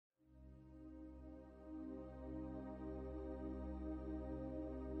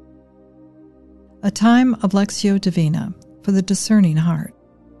A time of Lectio Divina for the discerning heart.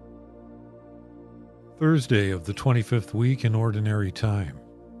 Thursday of the 25th week in Ordinary Time.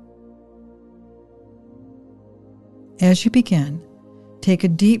 As you begin, take a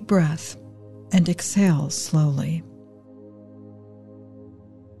deep breath and exhale slowly.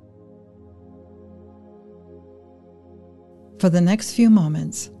 For the next few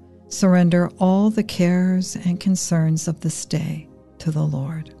moments, surrender all the cares and concerns of this day to the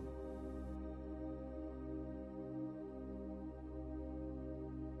Lord.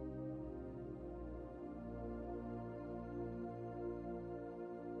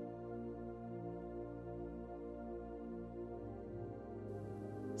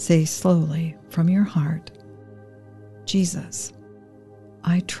 Say slowly from your heart, Jesus,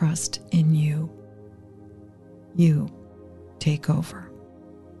 I trust in you. You take over.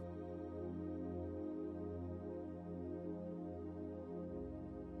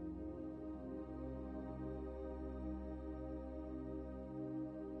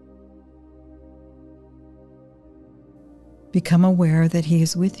 Become aware that He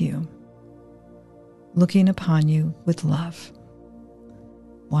is with you, looking upon you with love,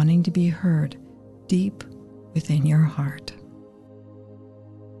 wanting to be heard deep within your heart.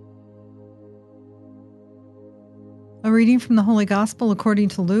 A reading from the Holy Gospel according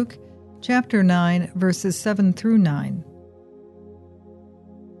to Luke, chapter 9, verses 7 through 9.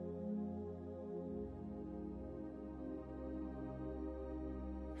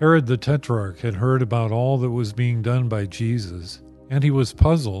 Herod the tetrarch had heard about all that was being done by Jesus, and he was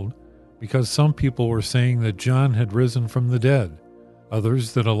puzzled because some people were saying that John had risen from the dead,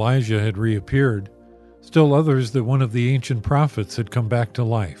 others that Elijah had reappeared, still others that one of the ancient prophets had come back to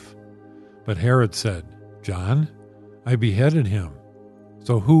life. But Herod said, "John? I beheaded him.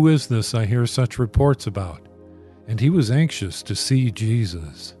 So who is this I hear such reports about?" And he was anxious to see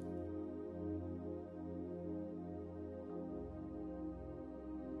Jesus.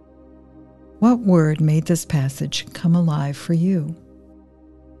 What word made this passage come alive for you?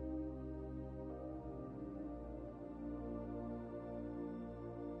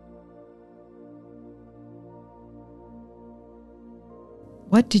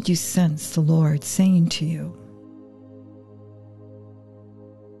 What did you sense the Lord saying to you?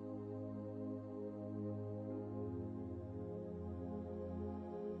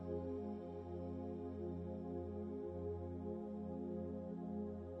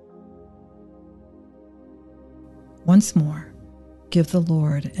 Once more, give the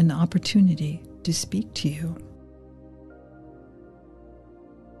Lord an opportunity to speak to you.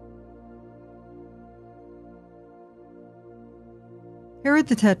 Herod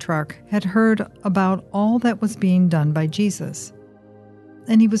the Tetrarch had heard about all that was being done by Jesus,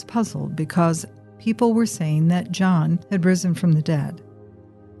 and he was puzzled because people were saying that John had risen from the dead,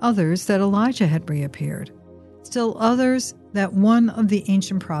 others that Elijah had reappeared, still others that one of the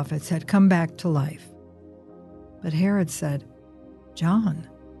ancient prophets had come back to life. But Herod said, "John,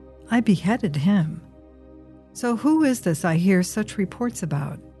 I beheaded him. So who is this I hear such reports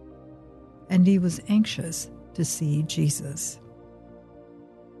about?" And he was anxious to see Jesus.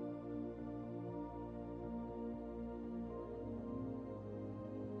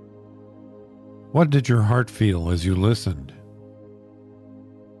 What did your heart feel as you listened?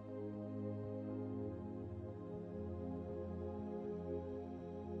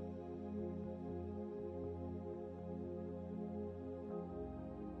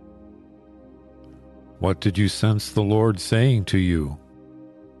 What did you sense the Lord saying to you?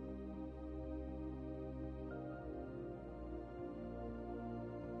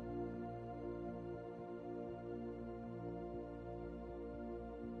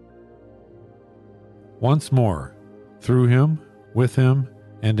 Once more, through Him, with Him,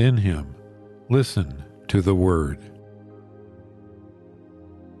 and in Him, listen to the Word.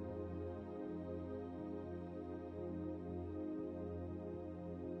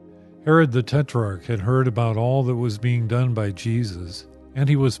 Herod the Tetrarch had heard about all that was being done by Jesus, and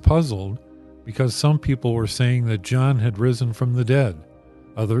he was puzzled because some people were saying that John had risen from the dead,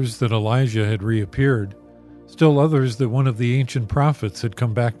 others that Elijah had reappeared, still others that one of the ancient prophets had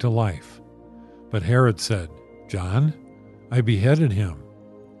come back to life. But Herod said, "John? I beheaded him.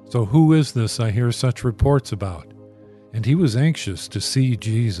 So who is this I hear such reports about?" And he was anxious to see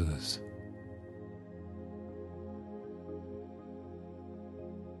Jesus.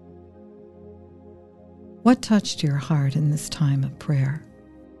 What touched your heart in this time of prayer?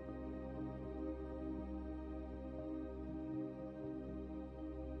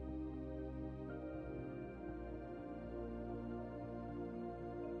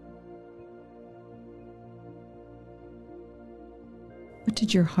 What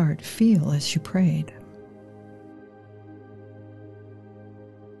did your heart feel as you prayed?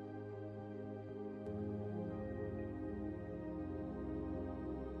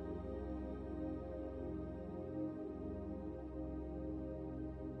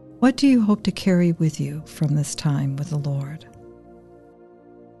 What do you hope to carry with you from this time with the Lord?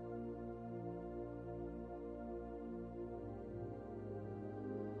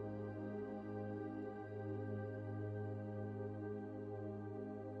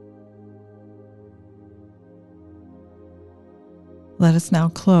 Let us now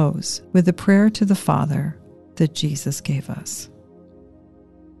close with the prayer to the Father that Jesus gave us.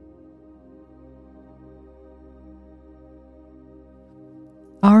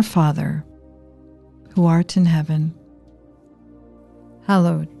 Our Father, who art in heaven,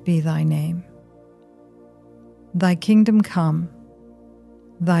 hallowed be thy name. Thy kingdom come,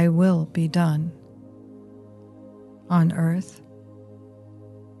 thy will be done, on earth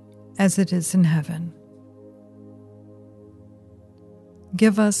as it is in heaven.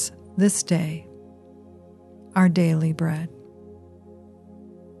 Give us this day our daily bread,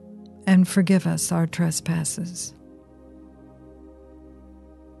 and forgive us our trespasses,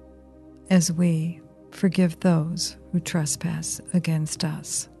 as we forgive those who trespass against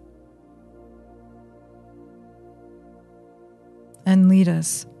us. And lead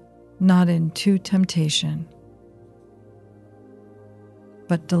us not into temptation,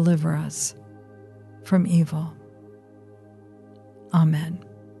 but deliver us from evil. Amen.